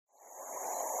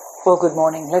Well, good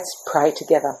morning. Let's pray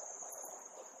together.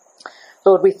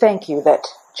 Lord, we thank you that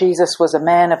Jesus was a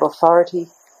man of authority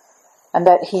and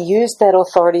that he used that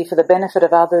authority for the benefit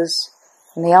of others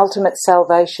and the ultimate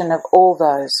salvation of all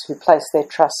those who place their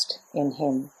trust in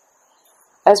him.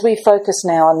 As we focus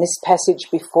now on this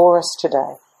passage before us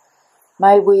today,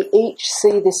 may we each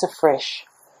see this afresh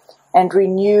and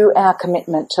renew our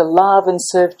commitment to love and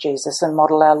serve Jesus and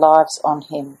model our lives on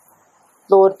him.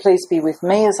 Lord, please be with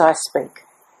me as I speak,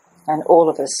 and all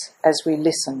of us as we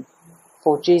listen,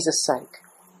 for Jesus' sake.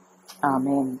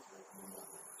 Amen.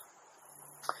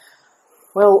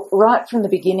 Well, right from the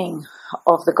beginning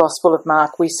of the Gospel of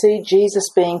Mark, we see Jesus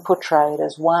being portrayed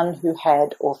as one who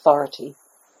had authority.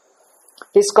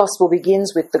 This Gospel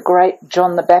begins with the great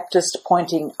John the Baptist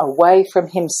pointing away from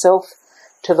himself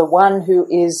to the one who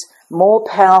is more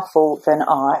powerful than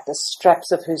I, the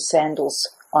straps of whose sandals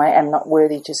I am not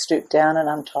worthy to stoop down and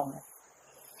untie.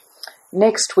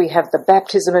 Next, we have the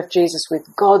baptism of Jesus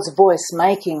with God's voice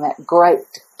making that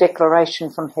great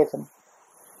declaration from heaven.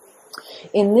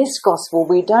 In this gospel,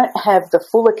 we don't have the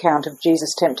full account of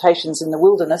Jesus' temptations in the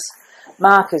wilderness.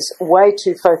 Mark is way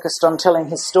too focused on telling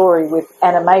his story with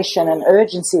animation and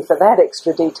urgency for that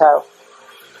extra detail.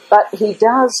 But he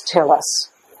does tell us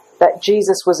that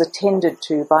Jesus was attended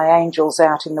to by angels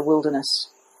out in the wilderness,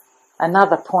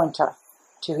 another pointer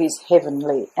to his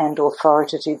heavenly and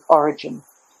authoritative origin.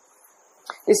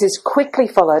 This is quickly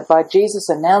followed by Jesus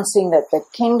announcing that the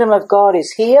kingdom of God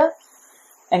is here,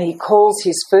 and he calls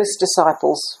his first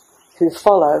disciples, who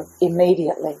follow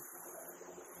immediately.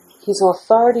 His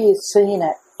authority is seen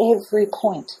at every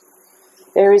point.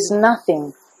 There is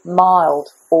nothing mild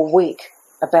or weak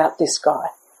about this guy.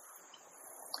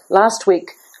 Last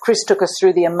week, Chris took us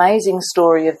through the amazing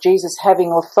story of Jesus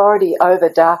having authority over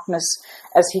darkness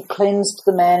as he cleansed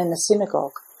the man in the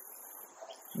synagogue.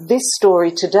 This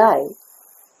story today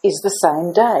is the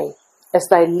same day as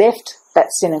they left that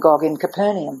synagogue in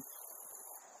Capernaum.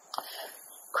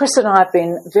 Chris and I have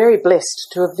been very blessed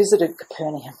to have visited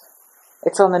Capernaum.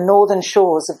 It's on the northern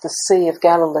shores of the Sea of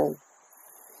Galilee.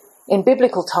 In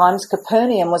biblical times,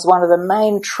 Capernaum was one of the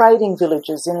main trading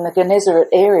villages in the Gennesaret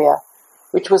area,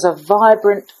 which was a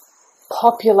vibrant,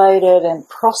 populated and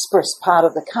prosperous part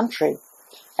of the country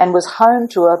and was home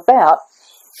to about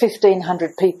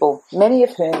 1,500 people, many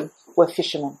of whom were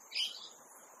fishermen.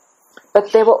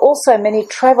 But there were also many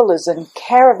travellers and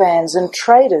caravans and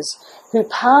traders who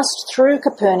passed through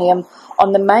Capernaum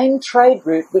on the main trade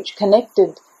route which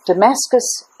connected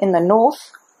Damascus in the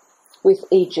north with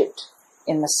Egypt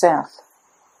in the south.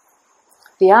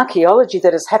 The archaeology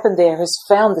that has happened there has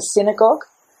found the synagogue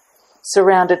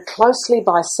surrounded closely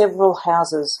by several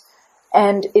houses,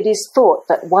 and it is thought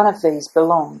that one of these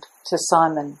belonged to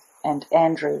Simon and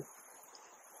Andrew.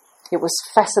 It was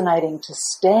fascinating to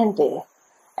stand there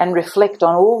and reflect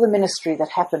on all the ministry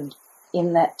that happened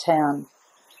in that town.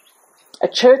 A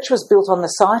church was built on the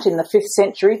site in the 5th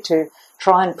century to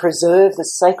try and preserve the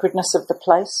sacredness of the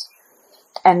place.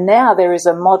 And now there is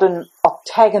a modern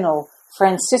octagonal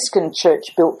Franciscan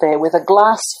church built there with a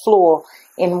glass floor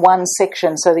in one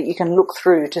section so that you can look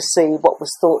through to see what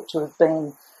was thought to have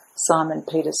been Simon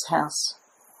Peter's house.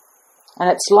 And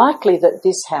it's likely that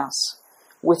this house,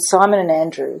 with Simon and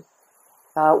Andrew,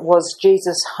 was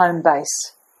Jesus' home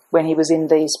base when he was in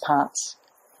these parts.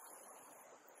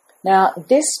 Now,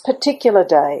 this particular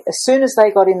day, as soon as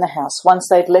they got in the house, once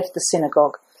they'd left the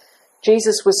synagogue,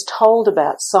 Jesus was told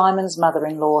about Simon's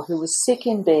mother-in-law who was sick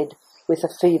in bed with a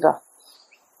fever.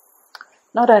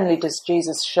 Not only does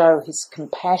Jesus show his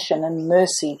compassion and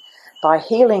mercy by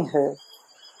healing her,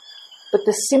 but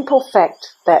the simple fact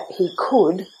that he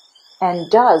could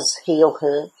and does heal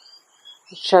her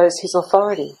shows his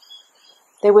authority.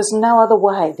 There was no other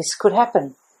way this could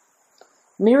happen.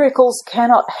 Miracles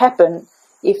cannot happen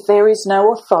if there is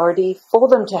no authority for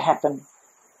them to happen.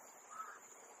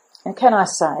 And can I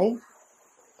say,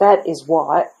 that is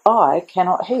why I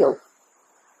cannot heal.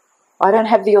 I don't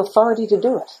have the authority to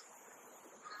do it.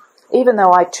 Even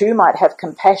though I too might have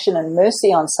compassion and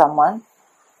mercy on someone,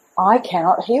 I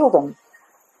cannot heal them.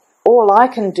 All I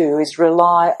can do is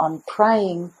rely on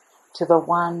praying to the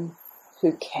one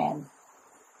who can.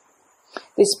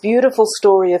 This beautiful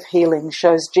story of healing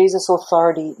shows Jesus'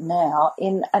 authority now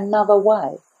in another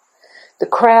way. The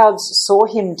crowds saw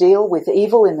him deal with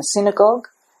evil in the synagogue.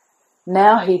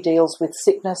 Now he deals with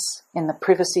sickness in the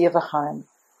privacy of a home.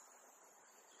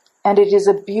 And it is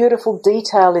a beautiful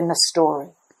detail in the story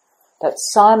that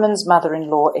Simon's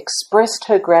mother-in-law expressed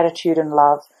her gratitude and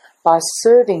love by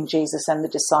serving Jesus and the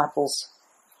disciples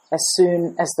as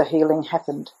soon as the healing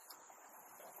happened.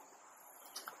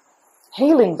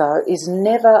 Healing, though, is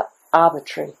never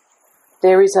arbitrary.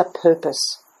 there is a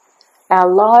purpose.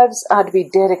 Our lives are to be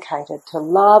dedicated to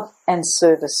love and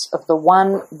service of the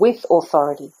one with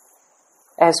authority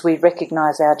as we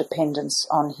recognise our dependence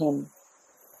on him.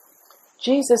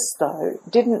 Jesus, though,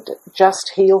 didn't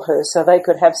just heal her so they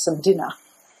could have some dinner.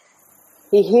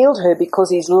 He healed her because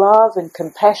his love and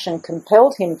compassion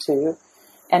compelled him to,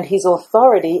 and his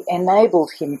authority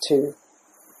enabled him to.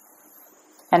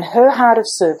 And her heart of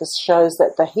service shows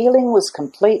that the healing was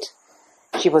complete.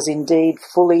 She was indeed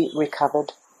fully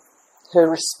recovered. Her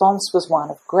response was one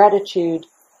of gratitude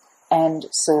and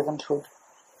servanthood.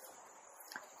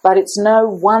 But it's no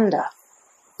wonder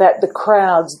that the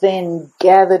crowds then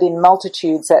gathered in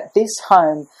multitudes at this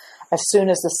home as soon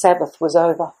as the Sabbath was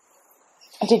over.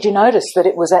 Did you notice that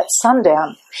it was at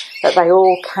sundown that they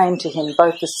all came to him,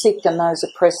 both the sick and those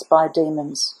oppressed by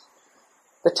demons?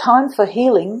 The time for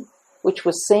healing, which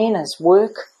was seen as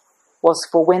work, was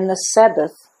for when the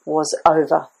Sabbath was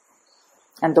over.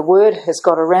 And the word has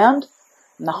got around,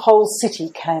 and the whole city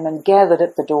came and gathered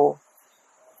at the door.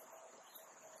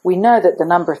 We know that the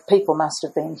number of people must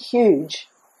have been huge,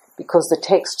 because the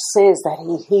text says that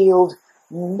he healed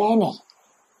many.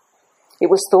 It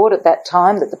was thought at that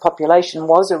time that the population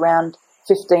was around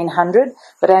 1,500,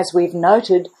 but as we've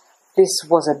noted, this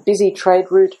was a busy trade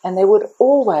route and there would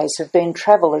always have been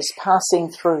travellers passing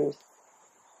through.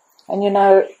 And you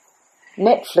know,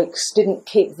 Netflix didn't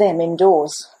keep them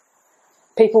indoors.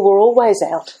 People were always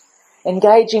out,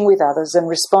 engaging with others and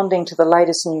responding to the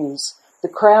latest news. The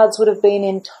crowds would have been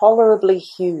intolerably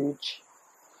huge.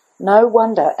 No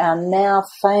wonder our now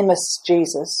famous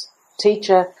Jesus,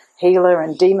 teacher, healer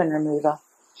and demon remover,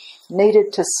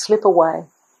 needed to slip away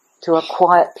to a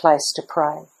quiet place to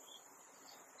pray.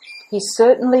 He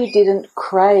certainly didn't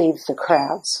crave the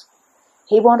crowds.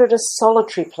 He wanted a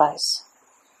solitary place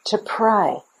to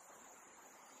pray.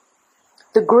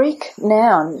 The Greek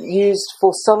noun used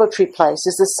for solitary place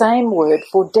is the same word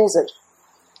for desert,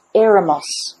 eremos.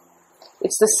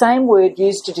 It's the same word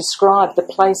used to describe the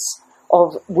place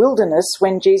of wilderness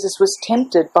when Jesus was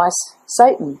tempted by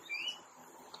Satan.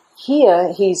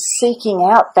 Here he's seeking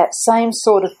out that same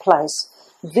sort of place,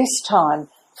 this time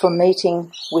for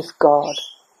meeting with God.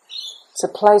 It's a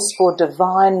place for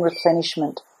divine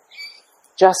replenishment,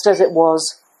 just as it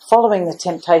was following the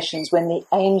temptations when the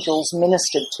angels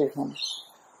ministered to him.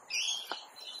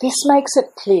 This makes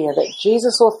it clear that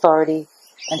Jesus' authority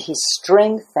and his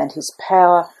strength and his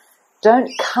power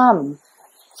don't come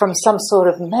from some sort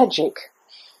of magic,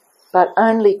 but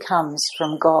only comes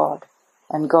from God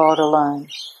and God alone.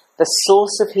 The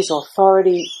source of his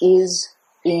authority is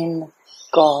in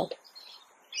God.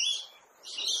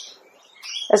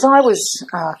 As I was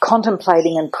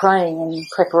contemplating and praying in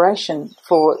preparation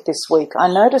for this week, I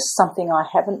noticed something I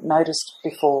haven't noticed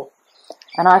before,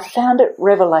 and I found it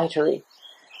revelatory.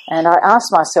 And I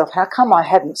asked myself, how come I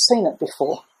hadn't seen it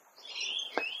before?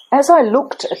 As I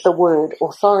looked at the word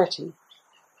authority,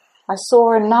 I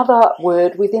saw another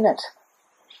word within it.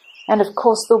 And of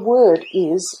course the word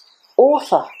is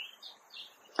author.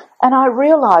 And I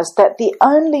realised that the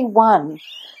only one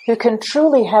who can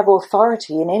truly have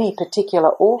authority in any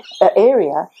particular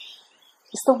area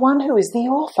is the one who is the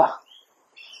author.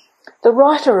 The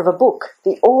writer of a book,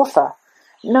 the author,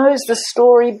 knows the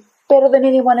story better than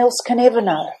anyone else can ever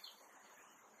know.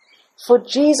 For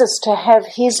Jesus to have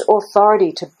his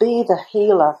authority to be the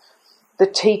healer, the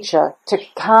teacher, to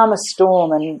calm a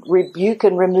storm and rebuke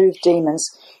and remove demons,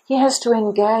 he has to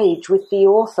engage with the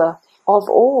author of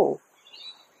all.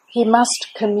 He must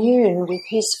commune with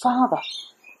his Father.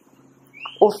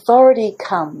 Authority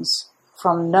comes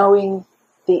from knowing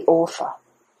the author.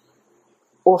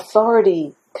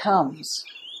 Authority comes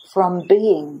from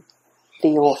being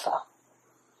the author.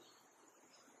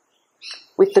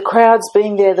 With the crowds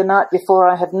being there the night before,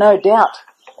 I have no doubt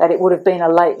that it would have been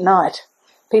a late night.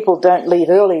 People don't leave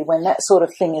early when that sort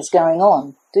of thing is going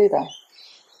on, do they?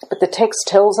 But the text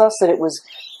tells us that it was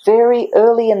very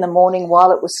early in the morning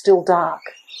while it was still dark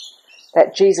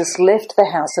that Jesus left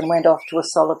the house and went off to a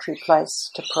solitary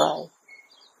place to pray.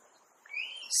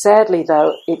 Sadly,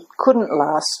 though, it couldn't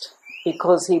last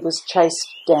because he was chased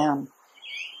down.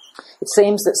 It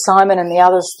seems that Simon and the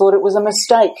others thought it was a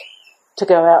mistake to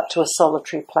go out to a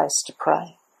solitary place to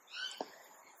pray.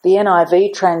 The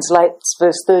NIV translates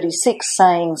verse 36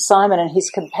 saying, Simon and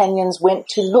his companions went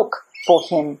to look for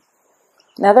him.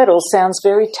 Now that all sounds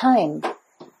very tame,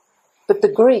 but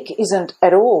the Greek isn't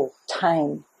at all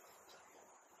tame.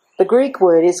 The Greek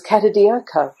word is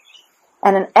katadioko,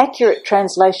 and an accurate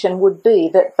translation would be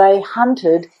that they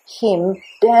hunted him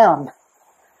down.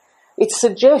 It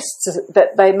suggests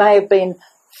that they may have been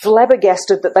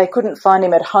flabbergasted that they couldn't find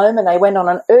him at home, and they went on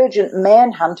an urgent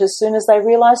manhunt as soon as they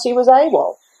realised he was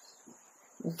AWOL.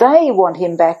 They want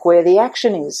him back where the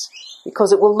action is,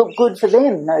 because it will look good for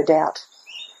them, no doubt.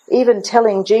 Even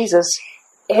telling Jesus,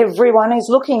 everyone is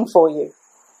looking for you.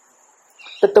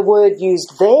 But the word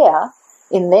used there,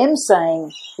 in them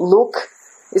saying, look,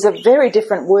 is a very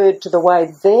different word to the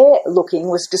way their looking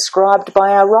was described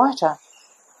by our writer.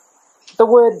 The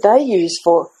word they use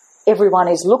for everyone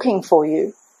is looking for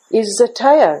you is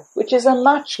zeteo, which is a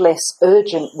much less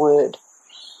urgent word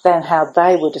than how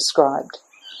they were described.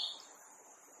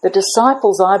 The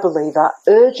disciples, I believe, are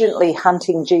urgently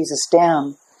hunting Jesus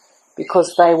down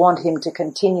because they want him to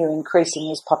continue increasing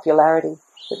his popularity.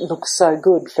 It looks so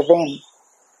good for them.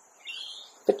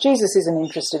 But Jesus isn't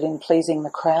interested in pleasing the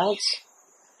crowds,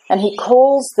 and he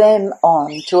calls them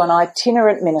on to an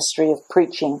itinerant ministry of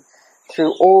preaching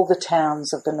through all the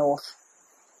towns of the north.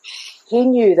 He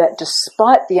knew that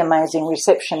despite the amazing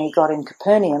reception he got in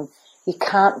Capernaum, he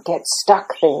can't get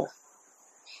stuck there.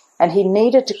 And he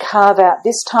needed to carve out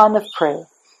this time of prayer.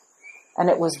 And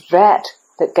it was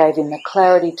that gave him the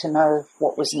clarity to know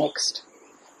what was next.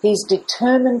 He's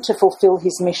determined to fulfill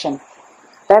his mission.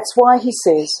 That's why he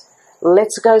says,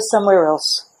 let's go somewhere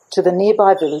else, to the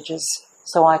nearby villages,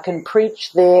 so I can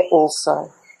preach there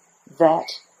also. That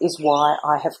is why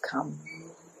I have come.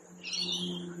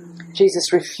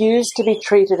 Jesus refused to be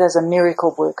treated as a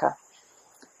miracle worker.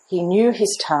 He knew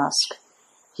his task.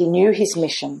 He knew his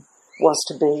mission was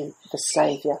to be the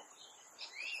Saviour.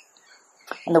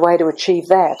 And the way to achieve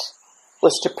that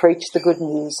was to preach the good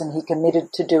news, and he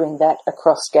committed to doing that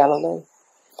across Galilee.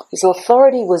 His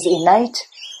authority was innate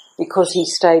because he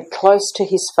stayed close to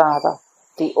his Father,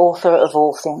 the author of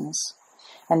all things.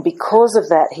 And because of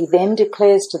that, he then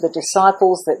declares to the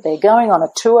disciples that they're going on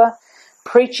a tour,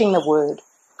 preaching the word,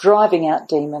 driving out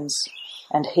demons,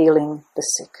 and healing the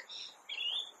sick.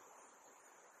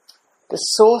 The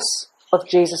source of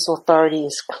Jesus' authority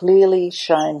is clearly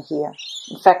shown here.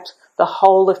 In fact, the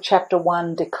whole of chapter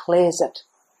 1 declares it.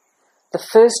 The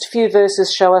first few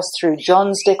verses show us through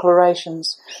John's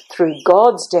declarations, through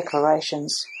God's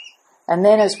declarations, and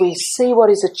then as we see what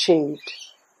is achieved,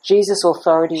 Jesus'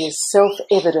 authority is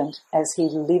self-evident as he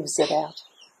lives it out.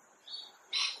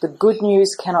 The good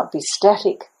news cannot be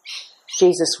static.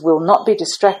 Jesus will not be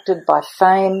distracted by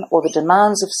fame or the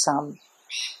demands of some,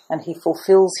 and he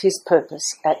fulfills his purpose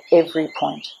at every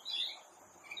point.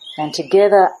 And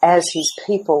together as his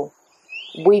people,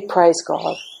 we praise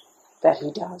God that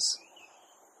he does.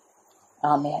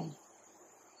 Amen.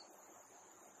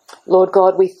 Lord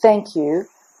God, we thank you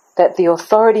that the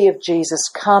authority of Jesus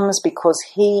comes because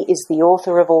he is the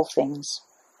author of all things.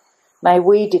 May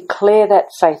we declare that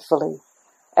faithfully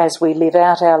as we live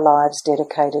out our lives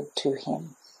dedicated to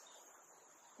him.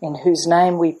 In whose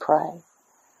name we pray.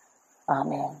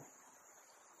 Amen.